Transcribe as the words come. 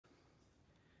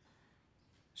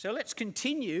So let's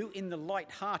continue in the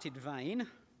light-hearted vein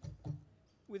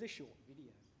with a short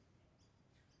video.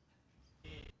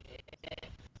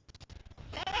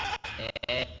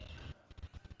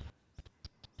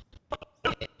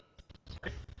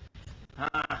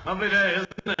 Lovely day,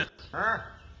 isn't it? Huh?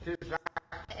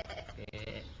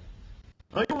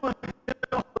 Oh, you want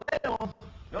to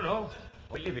No,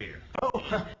 we live here. Oh,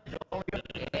 lovely, isn't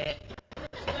it?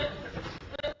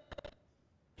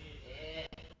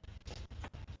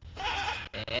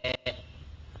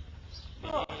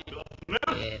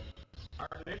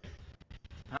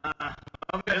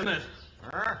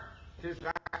 Huh?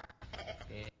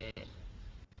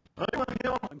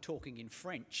 I'm talking in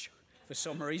French for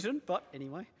some reason, but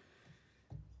anyway.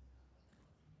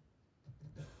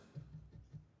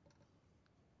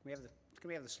 Can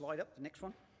we have the slide up, the next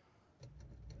one?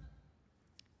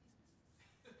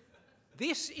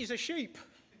 This is a sheep.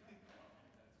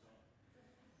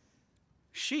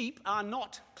 Sheep are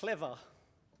not clever,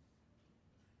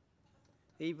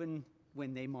 even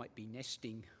when they might be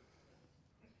nesting.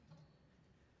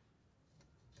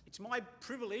 It's my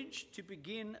privilege to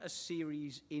begin a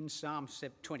series in Psalm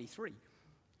 23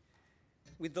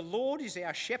 with "The Lord is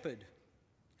our shepherd"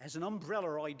 as an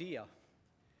umbrella idea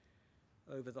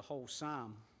over the whole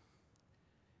psalm.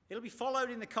 It'll be followed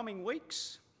in the coming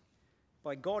weeks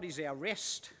by "God is our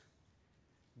rest,"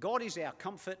 "God is our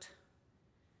comfort,"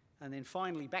 and then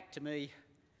finally back to me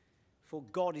for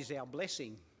 "God is our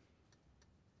blessing."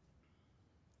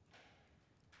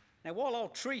 Now, while I'll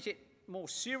treat it more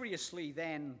seriously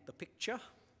than the picture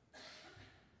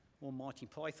or Monty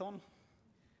Python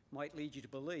might lead you to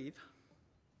believe,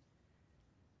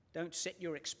 don't set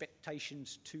your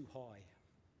expectations too high,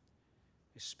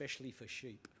 especially for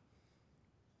sheep.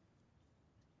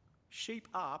 Sheep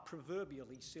are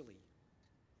proverbially silly.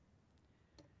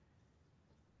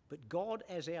 But God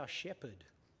as our shepherd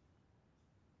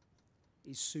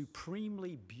is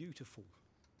supremely beautiful.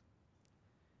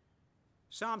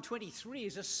 Psalm 23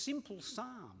 is a simple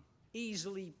psalm,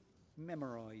 easily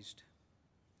memorized.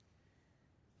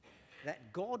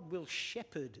 That God will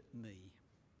shepherd me.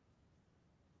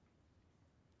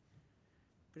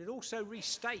 But it also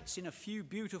restates in a few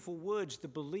beautiful words the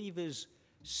believer's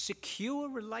secure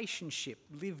relationship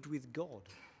lived with God,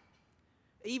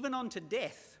 even unto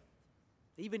death,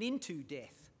 even into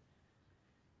death.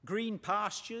 Green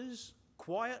pastures,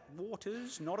 quiet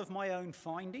waters, not of my own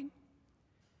finding.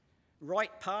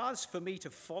 Right paths for me to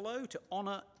follow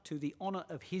to the honour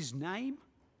of his name.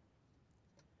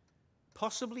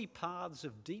 Possibly paths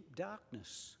of deep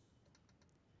darkness,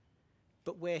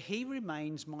 but where he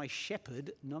remains my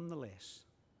shepherd nonetheless.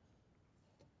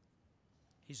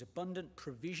 His abundant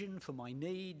provision for my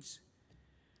needs,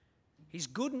 his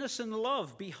goodness and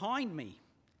love behind me,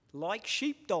 like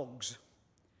sheepdogs,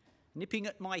 nipping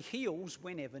at my heels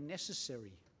whenever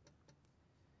necessary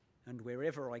and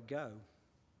wherever I go.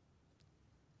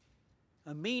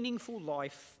 A meaningful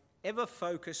life ever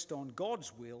focused on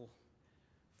God's will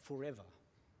forever.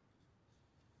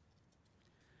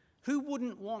 Who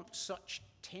wouldn't want such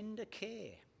tender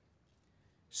care,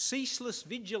 ceaseless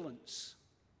vigilance,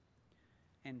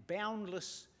 and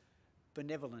boundless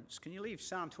benevolence? Can you leave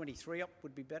Psalm 23 up?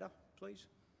 Would be better, please.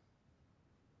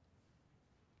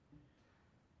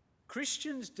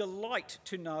 Christians delight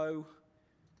to know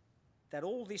that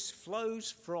all this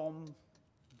flows from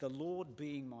the Lord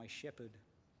being my shepherd.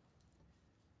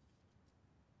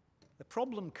 The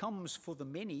problem comes for the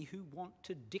many who want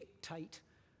to dictate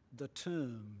the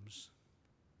terms.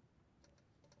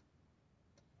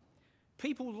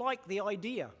 People like the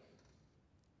idea,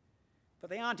 but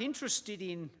they aren't interested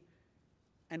in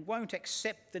and won't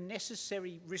accept the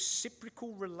necessary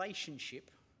reciprocal relationship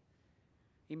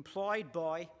implied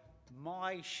by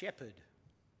my shepherd.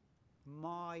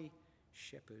 My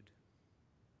shepherd.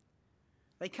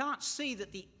 They can't see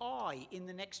that the I in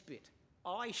the next bit,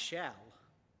 I shall,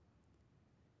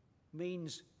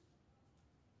 means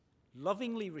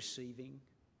lovingly receiving,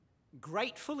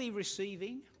 gratefully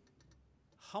receiving,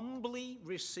 humbly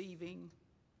receiving,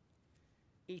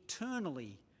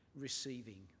 eternally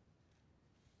receiving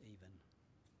even.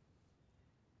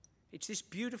 It's this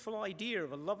beautiful idea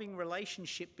of a loving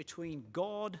relationship between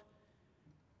God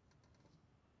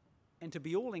and, to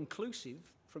be all-inclusive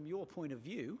from your point of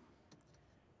view,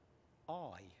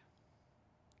 I.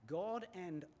 God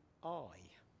and I.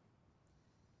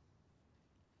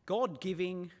 God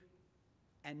giving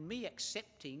and me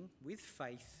accepting with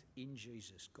faith in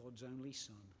Jesus, God's only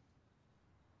Son.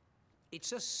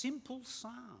 It's a simple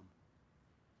psalm,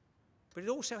 but it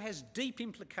also has deep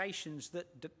implications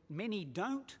that many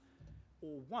don't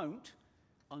or won't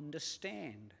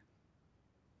understand.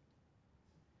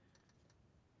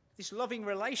 This loving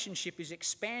relationship is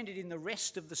expanded in the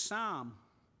rest of the psalm.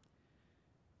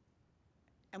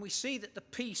 And we see that the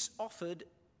peace offered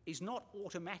is not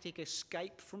automatic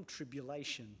escape from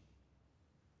tribulation.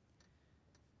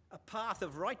 A path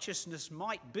of righteousness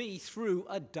might be through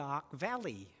a dark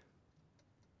valley.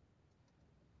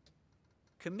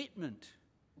 Contentment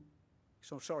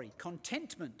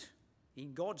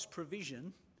in God's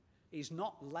provision is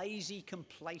not lazy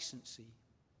complacency.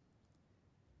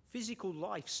 Physical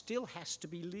life still has to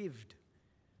be lived,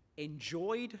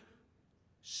 enjoyed,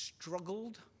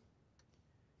 struggled,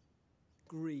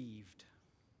 grieved.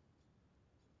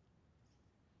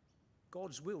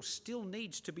 God's will still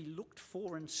needs to be looked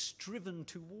for and striven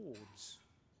towards.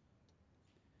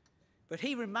 But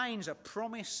he remains a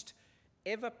promised,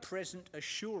 ever-present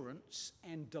assurance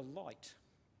and delight.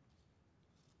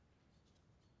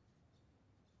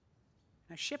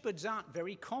 Now, shepherds aren't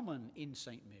very common in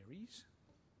St. Mary's,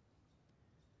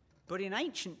 but in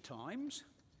ancient times,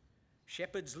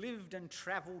 shepherds lived and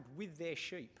travelled with their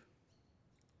sheep.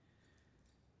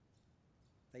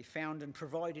 They found and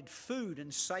provided food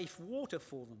and safe water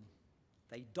for them.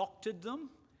 They doctored them.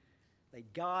 They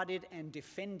guarded and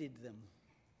defended them.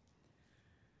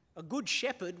 A good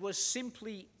shepherd was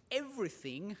simply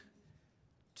everything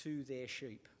to their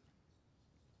sheep.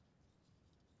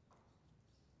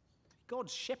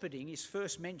 God's shepherding is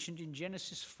first mentioned in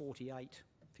Genesis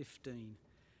 48:15.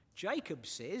 Jacob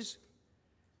says,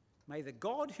 "May the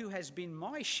God who has been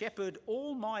my shepherd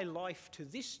all my life to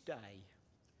this day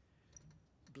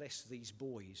bless these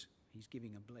boys." He's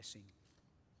giving a blessing.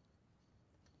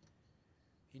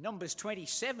 In Numbers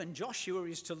 27, Joshua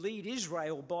is to lead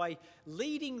Israel by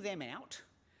leading them out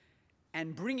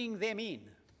and bringing them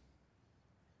in,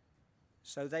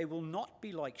 so they will not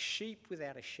be like sheep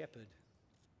without a shepherd.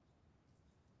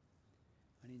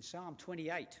 And in Psalm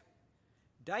 28,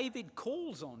 David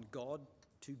calls on God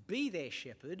to be their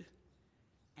shepherd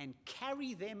and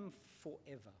carry them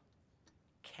forever.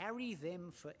 Carry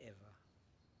them forever.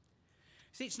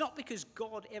 See, it's not because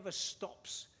God ever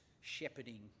stops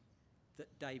shepherding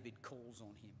that David calls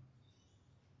on him.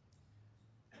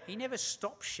 He never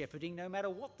stops shepherding no matter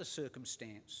what the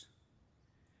circumstance.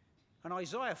 And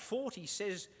Isaiah 40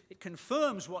 says, it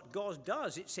confirms what God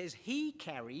does. It says he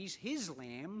carries his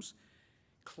lambs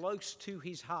close to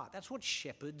his heart. That's what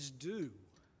shepherds do.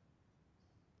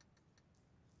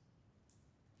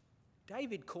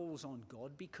 David calls on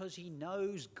God because he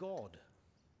knows God.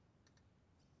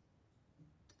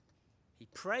 He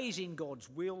prays in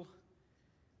God's will,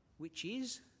 which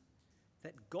is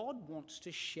that God wants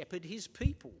to shepherd his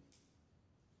people.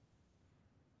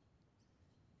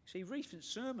 See, recent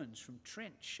sermons from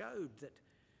Trent showed that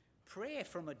prayer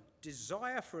from a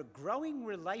desire for a growing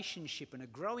relationship and a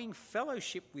growing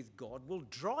fellowship with God will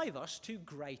drive us to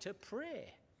greater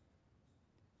prayer.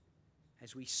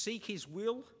 As we seek his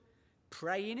will,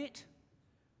 pray in it,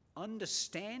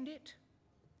 understand it,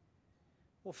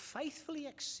 or faithfully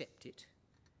accept it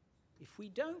if we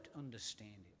don't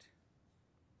understand it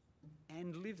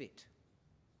and live it.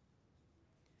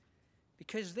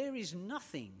 Because there is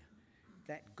nothing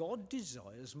that God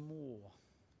desires more.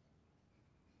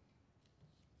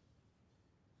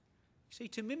 See,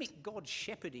 to mimic God's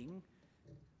shepherding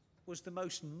was the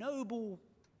most noble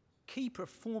key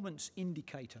performance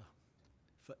indicator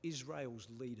for Israel's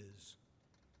leaders.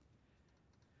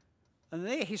 And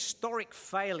their historic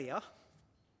failure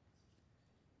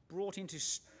brought into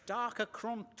starker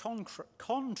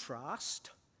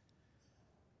contrast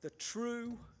the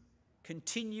true,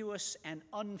 continuous and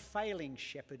unfailing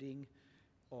shepherding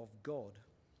of God.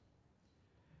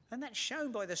 And that's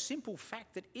shown by the simple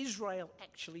fact that Israel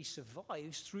actually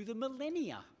survives through the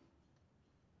millennia,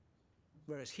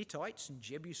 whereas Hittites and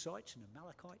Jebusites and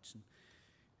Amalekites and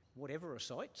whatever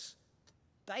sites,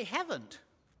 they haven't.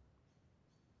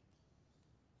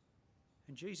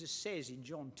 And Jesus says in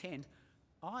John 10,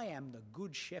 "I am the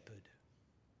good shepherd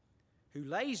who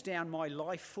lays down my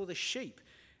life for the sheep."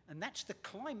 And that's the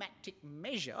climactic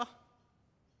measure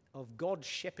of God's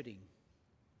shepherding,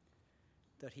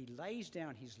 that he lays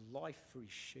down his life for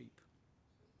his sheep.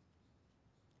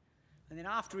 And then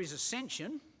after his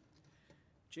ascension,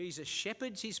 Jesus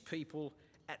shepherds his people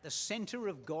at the centre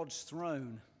of God's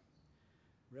throne.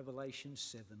 Revelation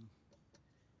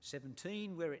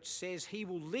 7:17, where it says, "He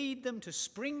will lead them to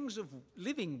springs of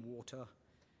living water,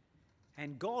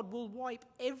 and God will wipe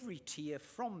every tear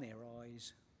from their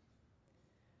eyes."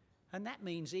 And that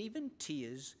means even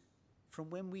tears from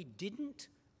when we didn't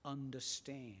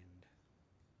understand.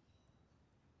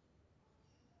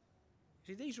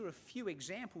 See, these are a few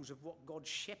examples of what God's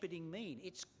shepherding means.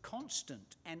 It's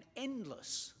constant and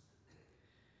endless.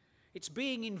 It's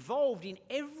being involved in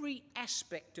every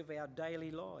aspect of our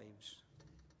daily lives.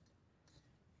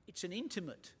 It's an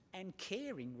intimate and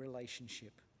caring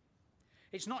relationship.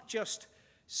 It's not just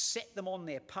set them on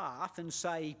their path and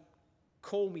say,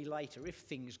 call me later if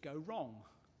things go wrong.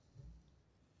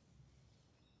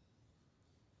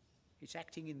 It's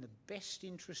acting in the best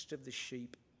interest of the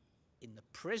sheep in the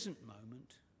present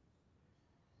moment,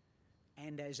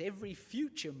 and as every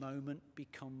future moment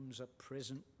becomes a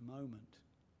present moment.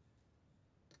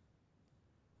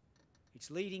 It's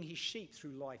leading his sheep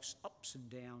through life's ups and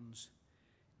downs,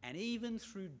 and even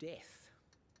through death,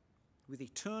 with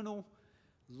eternal,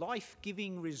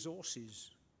 life-giving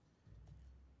resources.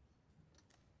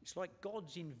 It's like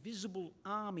God's invisible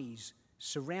armies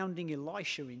surrounding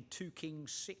Elisha in 2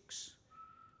 Kings 6,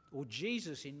 or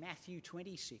Jesus in Matthew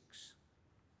 26.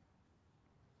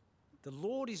 The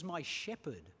Lord is my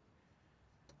shepherd.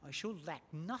 I shall lack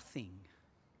nothing.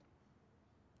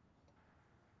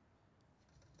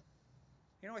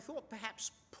 You know, I thought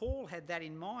perhaps Paul had that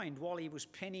in mind while he was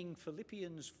penning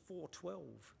Philippians 4:12,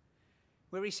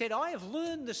 where he said, I have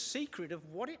learned the secret of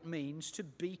what it means to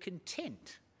be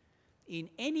content in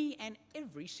any and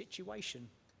every situation.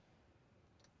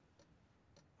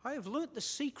 I have learnt the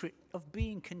secret of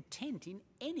being content in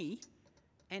any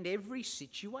and every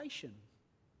situation.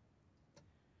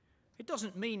 It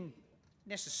doesn't mean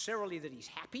necessarily that he's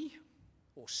happy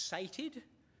or sated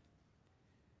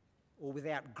or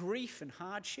without grief and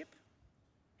hardship.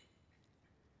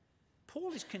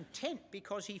 Paul is content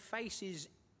because he faces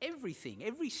everything,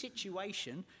 every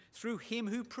situation, through him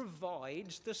who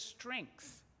provides the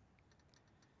strength.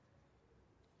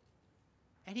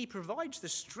 And he provides the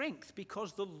strength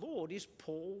because the Lord is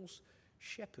Paul's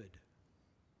shepherd.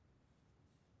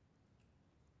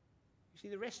 You see,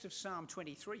 the rest of Psalm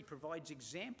 23 provides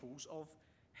examples of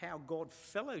how God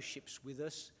fellowships with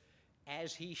us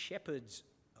as he shepherds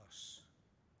us.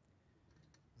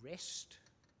 Rest,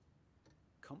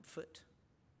 comfort,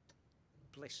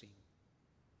 blessing.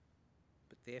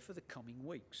 But they're for the coming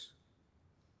weeks.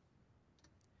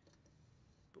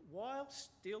 But while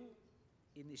still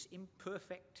in this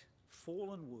imperfect,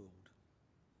 fallen world,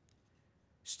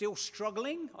 still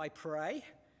struggling, I pray,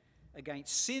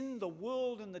 against sin, the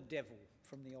world and the devil,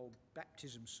 from the old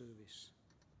baptism service,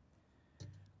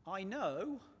 I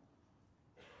know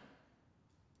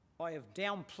I have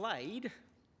downplayed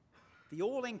the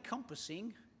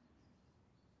all-encompassing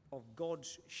of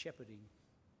God's shepherding.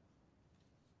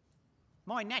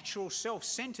 My natural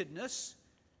self-centeredness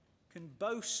can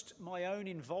boast my own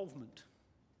involvement,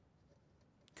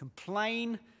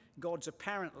 complain God's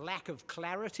apparent lack of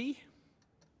clarity,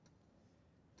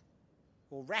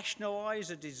 or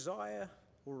rationalise a desire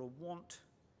or a want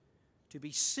to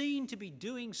be seen to be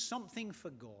doing something for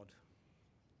God.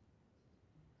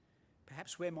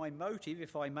 Perhaps where my motive,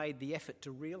 if I made the effort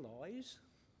to realise,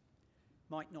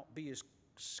 might not be as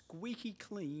squeaky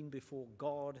clean before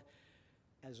God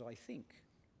as I think.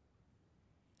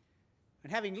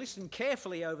 And having listened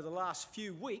carefully over the last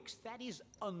few weeks, that is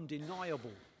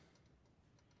undeniable.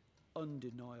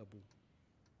 Undeniable.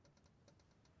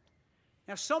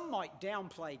 Now, some might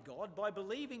downplay God by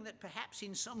believing that perhaps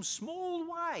in some small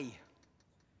way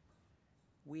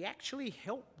we actually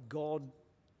help God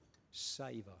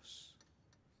save us.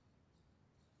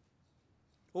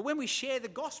 Or when we share the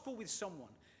gospel with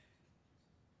someone,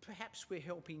 perhaps we're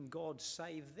helping God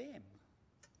save them.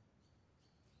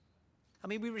 I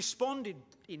mean, we responded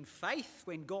in faith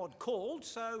when God called,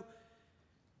 so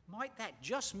might that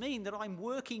just mean that I'm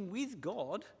working with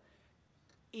God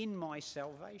in my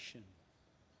salvation?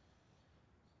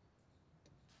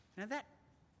 Now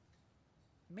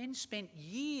men spent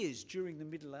years during the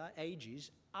Middle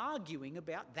Ages arguing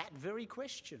about that very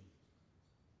question.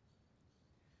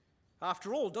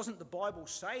 After all, doesn't the Bible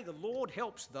say the Lord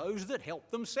helps those that help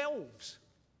themselves?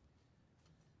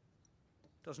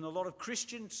 Doesn't a lot of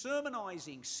Christian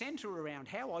sermonising centre around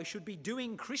how I should be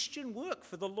doing Christian work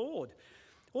for the Lord?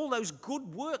 All those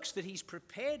good works that he's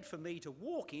prepared for me to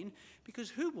walk in,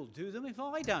 because who will do them if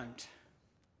I don't?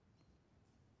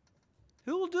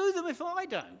 Who will do them if I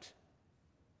don't?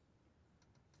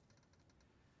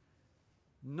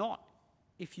 Not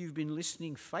if you've been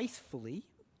listening faithfully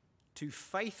to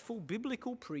faithful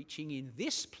biblical preaching in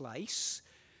this place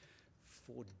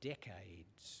for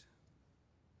decades.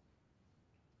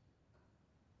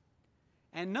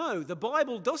 And no, the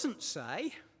Bible doesn't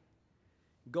say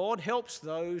God helps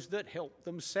those that help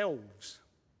themselves.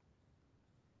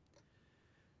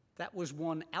 That was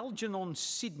one Algernon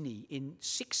Sidney in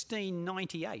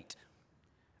 1698.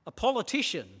 A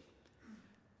politician.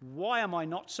 Why am I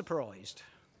not surprised?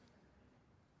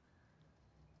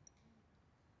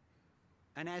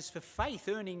 And as for faith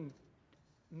earning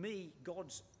me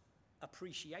God's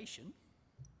appreciation,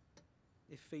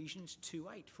 Ephesians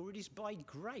 2:8, for it is by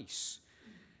grace,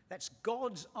 that's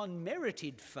God's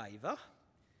unmerited favour,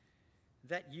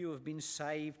 that you have been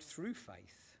saved through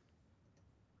faith.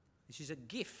 This is a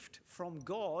gift from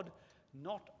God,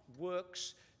 not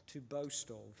works to boast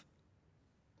of.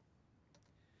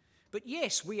 But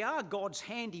yes, we are God's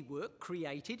handiwork,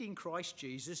 created in Christ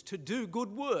Jesus to do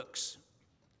good works.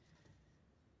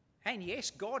 And yes,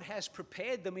 God has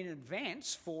prepared them in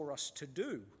advance for us to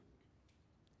do.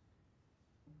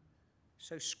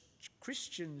 So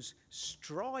Christians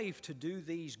strive to do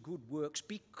these good works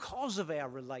because of our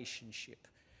relationship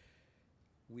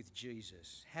with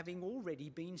Jesus, having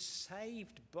already been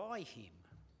saved by him.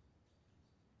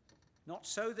 Not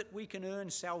so that we can earn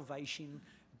salvation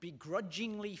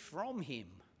begrudgingly from him,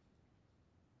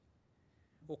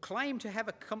 or claim to have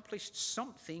accomplished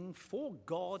something for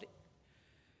God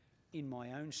in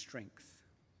my own strength.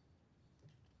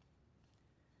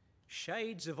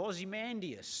 Shades of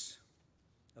Ozymandias,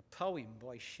 a poem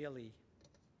by Shelley.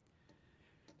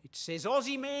 It says,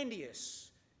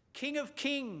 Ozymandias, King of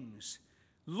kings,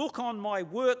 look on my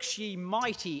works, ye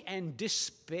mighty, and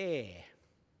despair.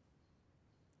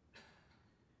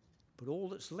 But all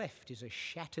that's left is a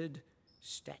shattered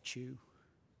statue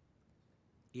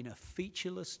in a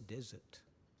featureless desert.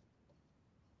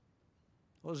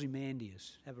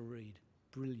 Ozymandias, have a read.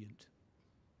 Brilliant.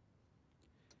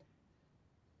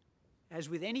 As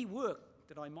with any work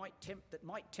that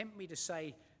might tempt me to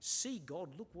say, see God,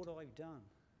 look what I've done.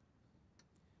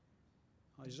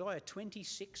 Isaiah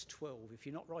 26:12. If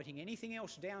you're not writing anything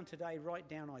else down today, write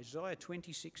down Isaiah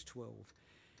 26:12.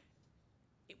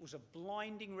 It was a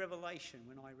blinding revelation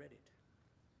when I read it.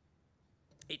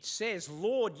 It says,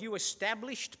 Lord, you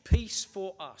established peace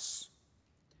for us.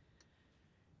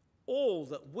 All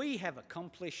that we have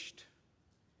accomplished,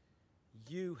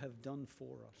 you have done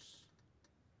for us.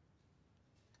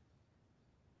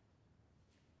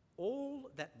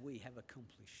 All that we have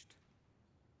accomplished,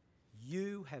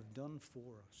 you have done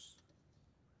for us.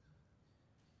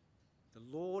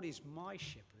 The Lord is my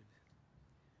shepherd.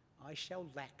 I shall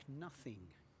lack nothing.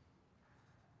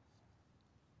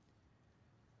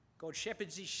 God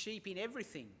shepherds his sheep in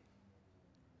everything.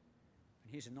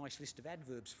 And here's a nice list of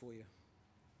adverbs for you.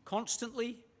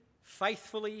 Constantly,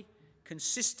 faithfully,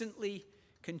 consistently,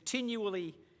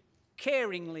 continually,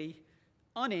 caringly,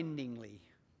 unendingly.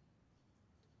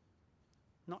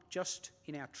 Not just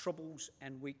in our troubles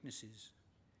and weaknesses,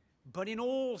 but in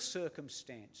all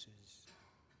circumstances,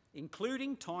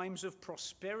 including times of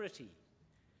prosperity,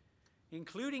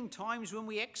 including times when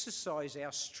we exercise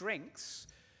our strengths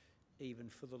even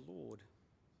for the Lord.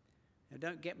 Now,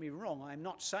 don't get me wrong, I'm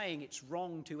not saying it's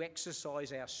wrong to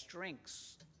exercise our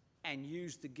strengths and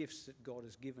use the gifts that God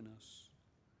has given us.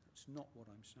 That's not what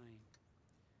I'm saying.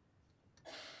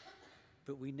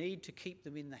 But we need to keep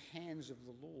them in the hands of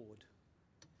the Lord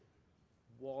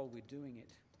while we're doing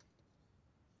it.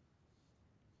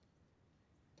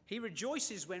 He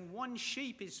rejoices when one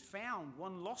sheep is found,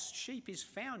 one lost sheep is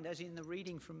found, as in the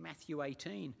reading from Matthew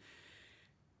 18,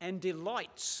 and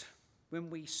delights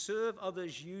when we serve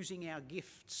others using our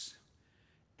gifts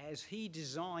as he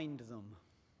designed them.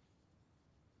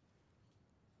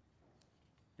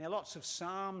 Now, lots of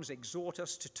Psalms exhort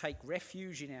us to take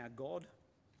refuge in our God.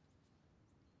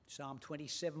 Psalm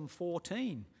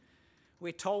 27:14.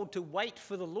 We're told to wait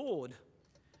for the Lord.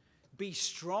 Be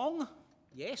strong,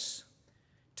 yes.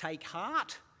 Take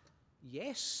heart,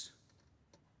 yes.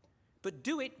 But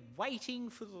do it waiting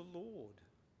for the Lord.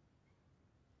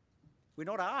 We're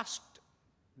not asked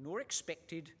nor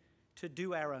expected to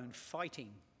do our own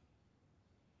fighting.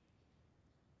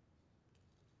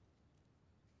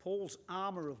 Paul's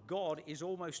armour of God is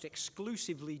almost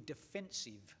exclusively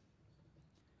defensive.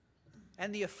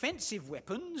 And the offensive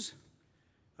weapons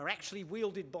are actually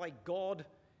wielded by God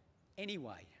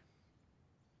anyway.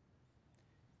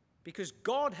 Because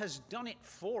God has done it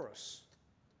for us.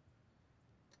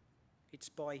 It's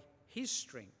by his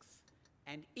strength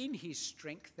and in his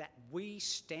strength that we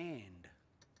stand.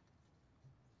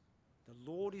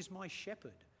 The Lord is my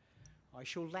shepherd. I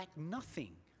shall lack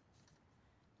nothing,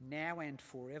 now and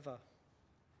forever.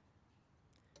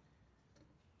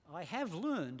 I have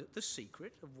learned the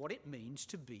secret of what it means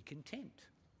to be content.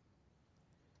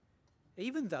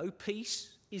 Even though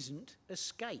peace isn't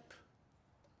escape.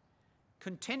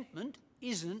 Contentment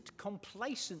isn't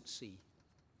complacency.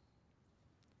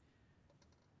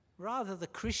 Rather, the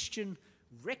Christian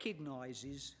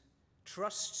recognises,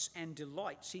 trusts and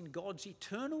delights in God's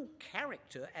eternal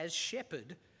character as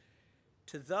shepherd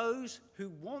to those who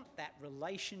want that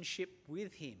relationship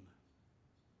with him.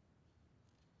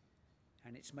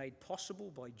 And it's made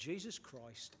possible by Jesus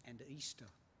Christ and Easter.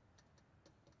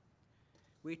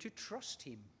 We're to trust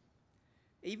him,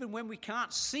 even when we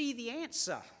can't see the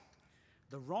answer,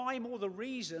 the rhyme or the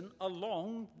reason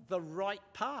along the right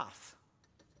path.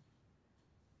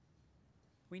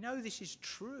 We know this is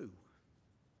true.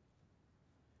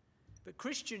 But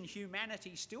Christian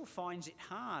humanity still finds it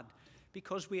hard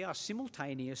because we are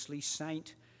simultaneously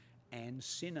saint and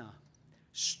sinner,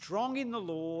 strong in the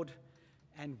Lord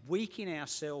and weak in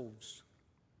ourselves,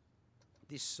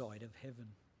 this side of heaven.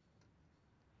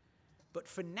 But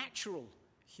for natural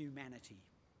humanity,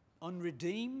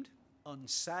 unredeemed,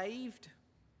 unsaved,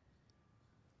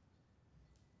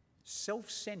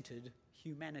 self-centered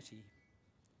humanity,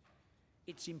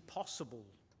 it's impossible.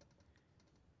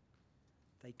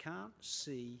 They can't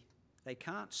see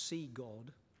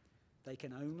God. They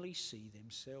can only see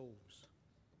themselves.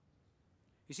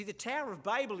 You see, the Tower of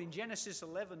Babel in Genesis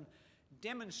 11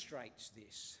 demonstrates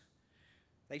this.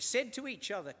 They said to each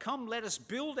other, "Come, let us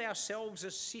build ourselves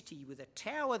a city with a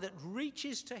tower that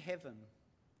reaches to heaven,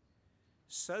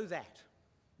 so that,"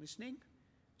 listening,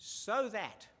 "so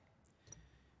that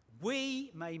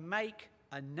we may make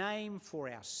a name for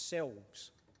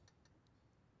ourselves."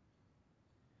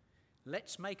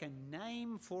 Let's make a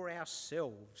name for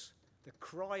ourselves, the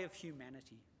cry of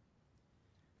humanity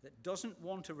that doesn't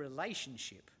want a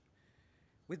relationship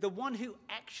with the one who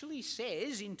actually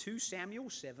says in 2 Samuel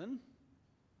 7,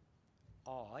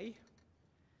 "I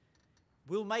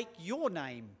will make your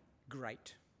name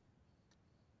great."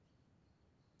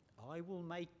 I will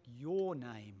make your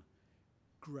name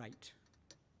great.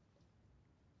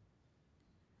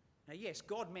 Now, yes,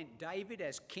 God meant David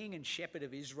as king and shepherd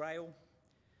of Israel,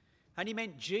 and he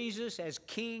meant Jesus as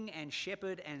king and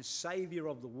shepherd and saviour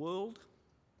of the world.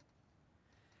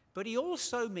 But he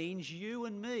also means you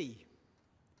and me,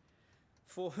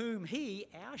 for whom he,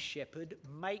 our shepherd,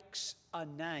 makes a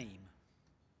name.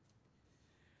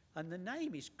 And the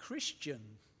name is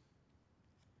Christian.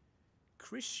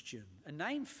 Christian, a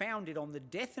name founded on the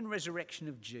death and resurrection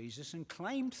of Jesus and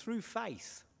claimed through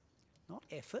faith, not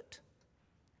effort.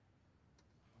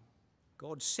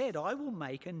 God said, "I will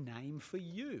make a name for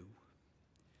you."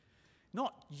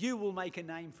 Not you will make a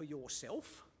name for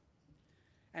yourself.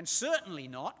 And certainly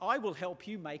not, I will help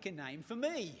you make a name for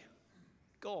me,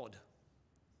 God.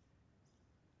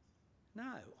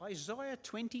 No, Isaiah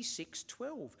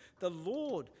 26:12. "The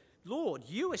Lord,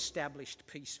 you established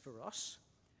peace for us.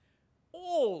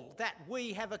 All that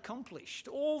we have accomplished,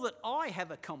 all that I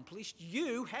have accomplished,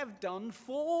 you have done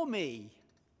for me."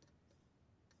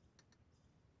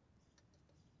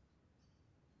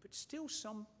 But still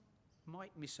some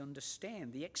might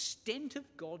misunderstand the extent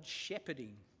of God's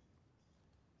shepherding.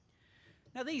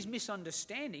 Now, these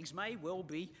misunderstandings may well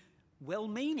be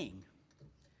well-meaning,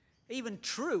 even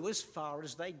true as far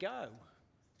as they go,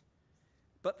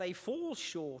 but they fall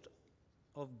short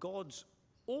of God's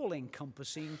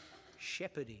all-encompassing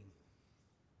shepherding.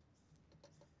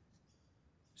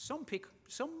 Some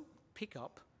pick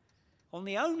up on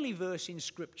the only verse in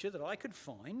Scripture that I could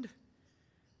find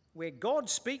where God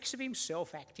speaks of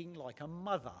himself acting like a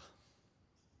mother.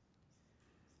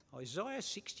 Isaiah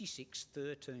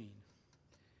 66:13.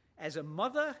 "As a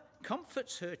mother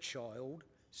comforts her child,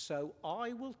 so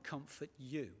I will comfort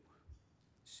you,"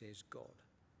 says God.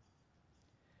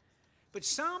 But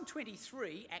Psalm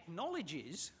 23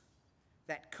 acknowledges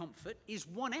that comfort is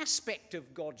one aspect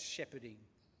of God's shepherding.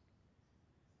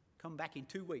 Come back in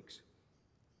 2 weeks.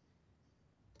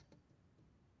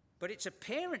 But it's a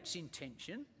parent's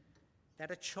intention that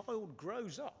a child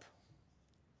grows up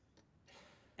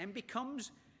and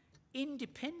becomes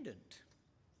independent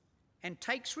and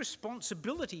takes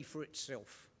responsibility for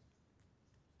itself.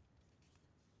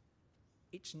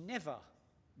 It's never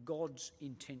God's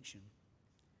intention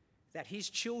that his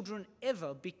children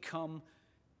ever become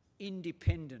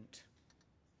independent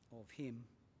of him,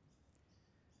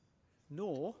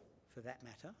 nor, for that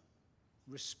matter,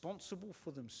 responsible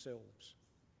for themselves.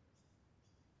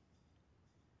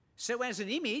 So as an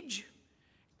image,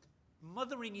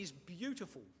 mothering is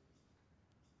beautiful,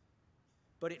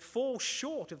 but it falls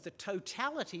short of the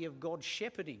totality of God's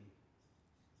shepherding.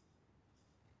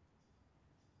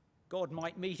 God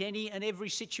might meet any and every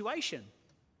situation.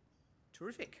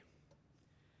 Terrific.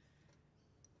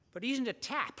 But he isn't a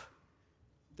tap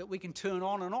that we can turn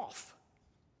on and off.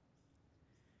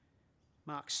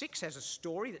 Mark 6 has a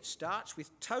story that starts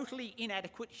with totally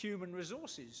inadequate human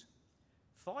resources.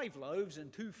 5 loaves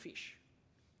and 2 fish.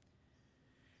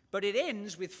 But it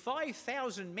ends with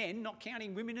 5,000 men, not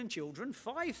counting women and children,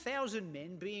 5,000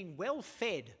 men being well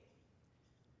fed.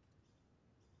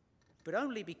 But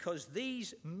only because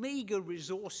these meagre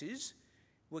resources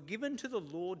were given to the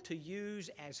Lord to use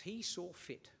as he saw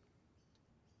fit.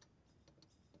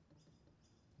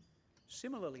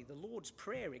 Similarly, the Lord's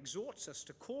Prayer exhorts us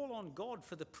to call on God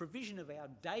for the provision of our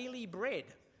daily bread.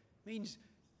 It means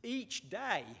each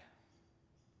day.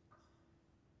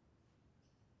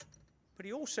 But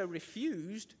he also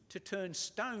refused to turn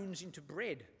stones into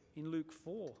bread in Luke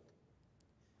 4,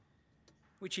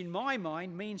 which in my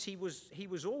mind means he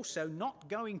was also not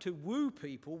going to woo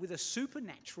people with a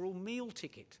supernatural meal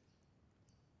ticket.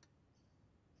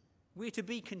 We're to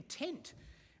be content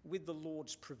with the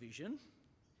Lord's provision,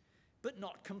 but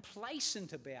not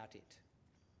complacent about it.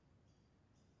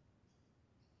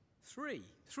 Three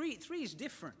is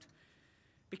different,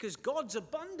 because God's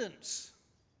abundance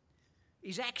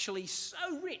is actually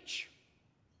so rich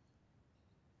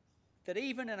that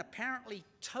even an apparently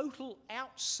total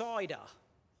outsider,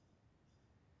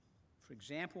 for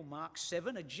example, Mark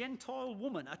 7, a Gentile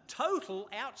woman, a total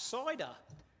outsider,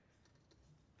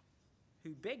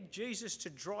 who begged Jesus to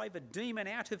drive a demon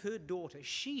out of her daughter,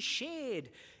 she shared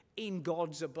in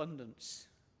God's abundance,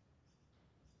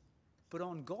 but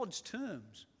on God's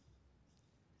terms.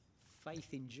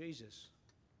 Faith in Jesus.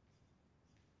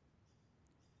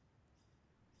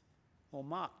 Well,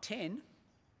 Mark 10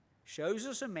 shows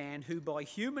us a man who by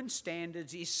human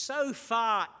standards is so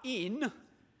far in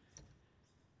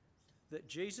that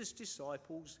Jesus'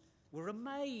 disciples were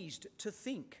amazed to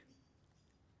think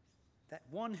that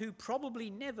one who probably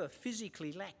never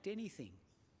physically lacked anything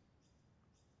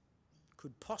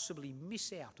could possibly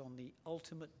miss out on the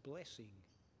ultimate blessing.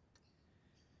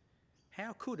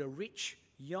 How could a rich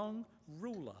young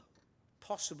ruler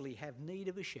possibly have need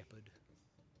of a shepherd?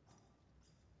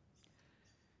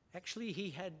 Actually, he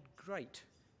had great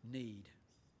need,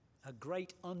 a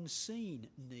great unseen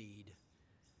need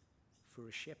for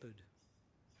a shepherd.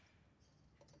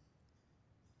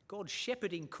 God's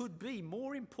shepherding could be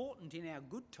more important in our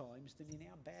good times than in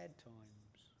our bad times.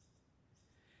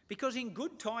 Because in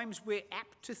good times, we're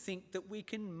apt to think that we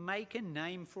can make a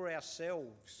name for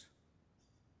ourselves.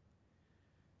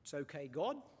 It's okay,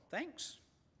 God, thanks.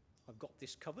 I've got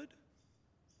this covered.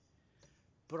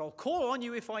 But I'll call on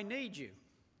you if I need you.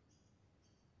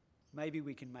 Maybe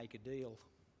we can make a deal.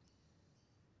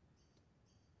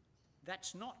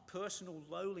 That's not personal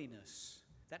lowliness.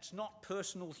 That's not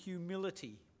personal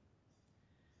humility.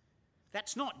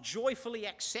 That's not joyfully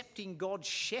accepting God's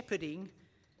shepherding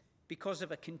because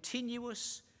of a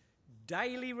continuous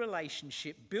daily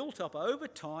relationship built up over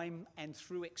time and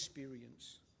through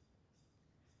experience.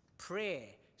 Prayer,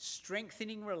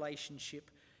 strengthening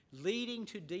relationship, leading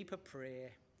to deeper prayer,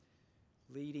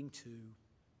 leading to,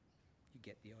 you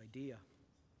get the idea.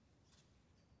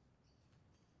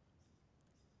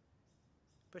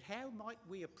 But how might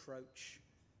we approach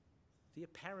the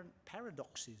apparent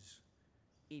paradoxes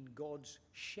in God's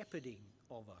shepherding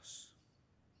of us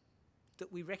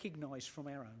that we recognise from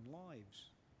our own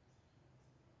lives?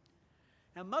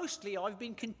 Now, mostly I've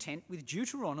been content with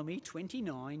Deuteronomy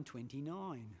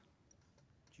 29:29.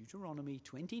 Deuteronomy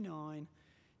 29:29.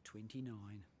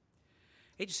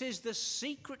 It says, the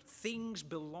secret things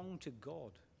belong to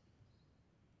God,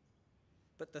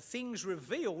 but the things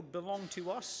revealed belong to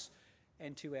us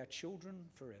and to our children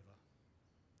forever.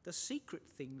 The secret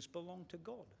things belong to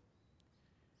God,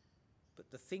 but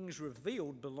the things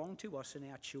revealed belong to us and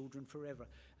our children forever.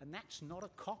 And that's not a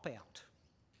cop-out.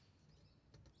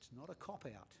 It's not a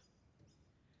cop-out.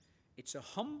 It's a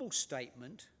humble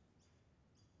statement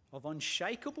of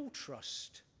unshakable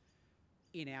trust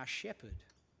in our shepherd,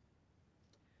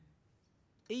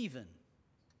 even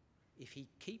if he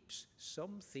keeps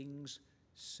some things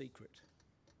secret.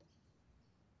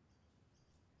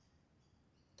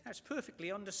 Now, it's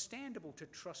perfectly understandable to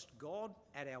trust God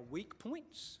at our weak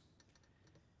points,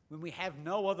 when we have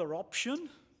no other option.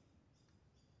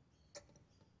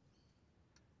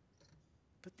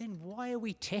 But then why are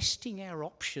we testing our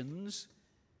options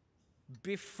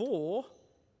before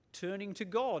turning to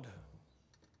God?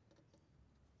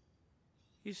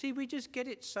 You see, we just get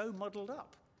it so muddled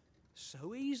up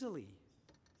so easily.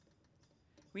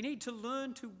 We need to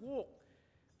learn to walk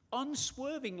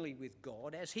unswervingly with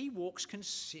God as he walks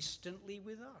consistently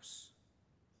with us.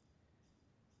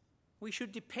 We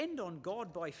should depend on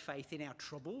God by faith in our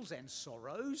troubles and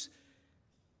sorrows,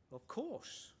 of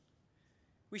course.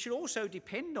 We should also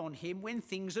depend on him when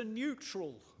things are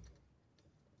neutral,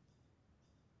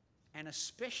 and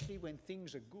especially when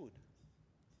things are good,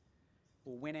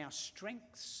 or when our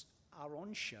strengths are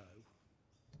on show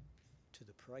to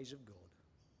the praise of God.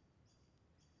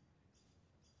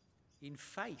 In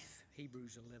faith,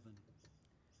 Hebrews 11,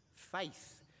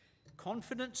 faith,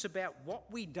 confidence about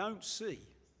what we don't see,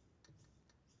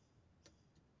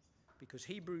 because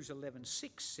Hebrews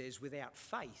 11:6 says, without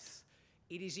faith,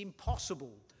 it is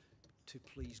impossible to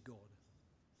please God.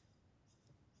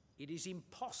 It is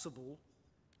impossible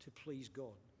to please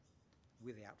God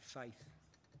without faith.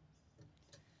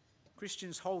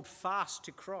 Christians hold fast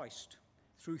to Christ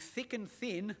through thick and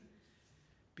thin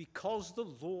because the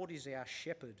Lord is our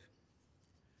shepherd.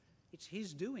 It's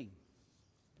his doing.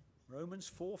 Romans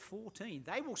 4:14.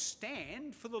 They will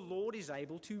stand, for the Lord is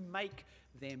able to make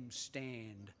them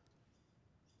stand.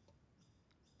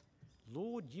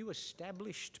 Lord, you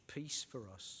established peace for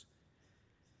us.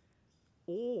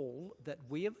 All that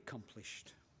we have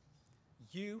accomplished,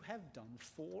 you have done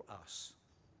for us.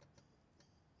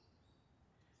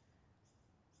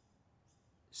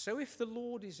 So if the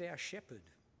Lord is our shepherd,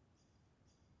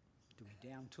 do we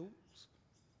down tools?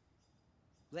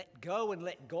 Let go and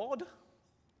let God?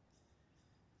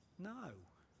 No.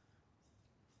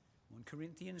 1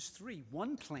 Corinthians 3,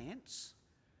 one plants,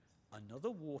 another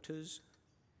waters,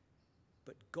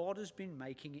 but God has been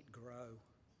making it grow.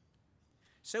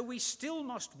 So we still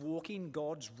must walk in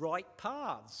God's right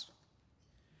paths.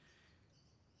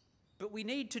 But we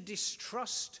need to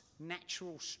distrust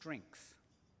natural strength,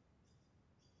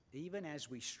 even as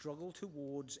we struggle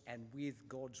towards and with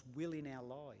God's will in our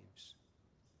lives.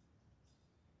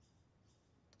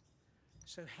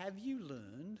 So have you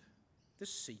learned the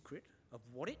secret of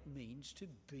what it means to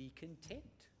be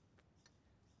content?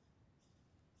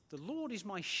 The Lord is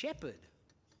my shepherd.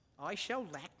 I shall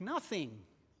lack nothing.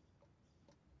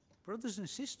 Brothers and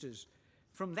sisters,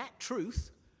 from that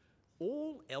truth,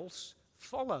 all else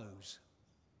follows.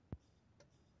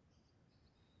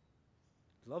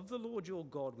 Love the Lord your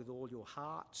God with all your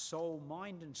heart, soul,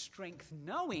 mind, and strength,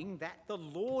 knowing that the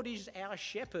Lord is our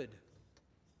shepherd.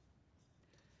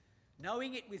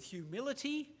 Knowing it with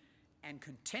humility and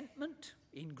contentment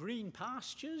in green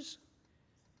pastures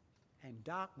and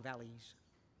dark valleys.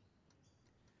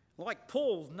 Like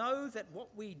Paul, know that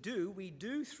what we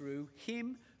do through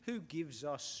him who gives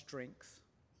us strength.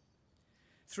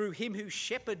 Through him who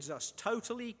shepherds us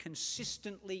totally,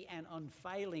 consistently, and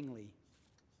unfailingly.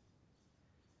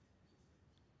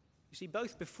 You see,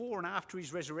 both before and after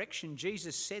his resurrection,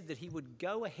 Jesus said that he would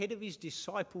go ahead of his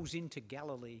disciples into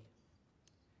Galilee.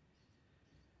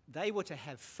 They were to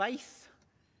have faith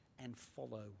and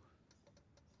follow.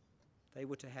 They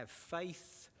were to have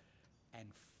faith and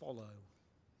follow.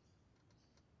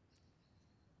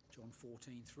 John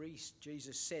 14:3,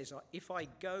 Jesus says, if I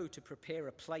go to prepare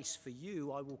a place for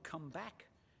you, I will come back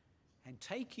and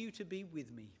take you to be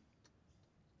with me.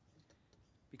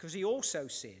 Because he also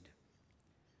said,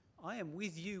 I am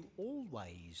with you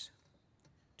always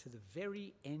to the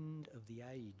very end of the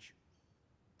age.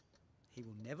 He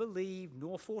will never leave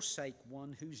nor forsake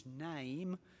one whose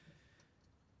name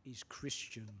is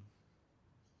Christian.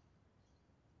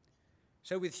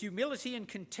 So with humility and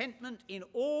contentment in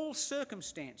all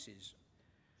circumstances,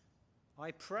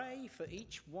 I pray for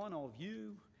each one of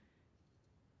you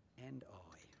and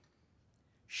I.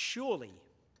 Surely,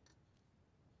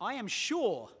 I am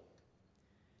sure,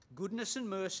 goodness and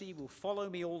mercy will follow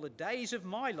me all the days of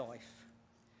my life,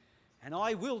 and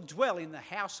I will dwell in the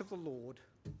house of the Lord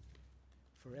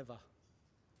forever.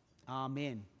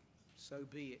 Amen. So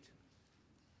be it.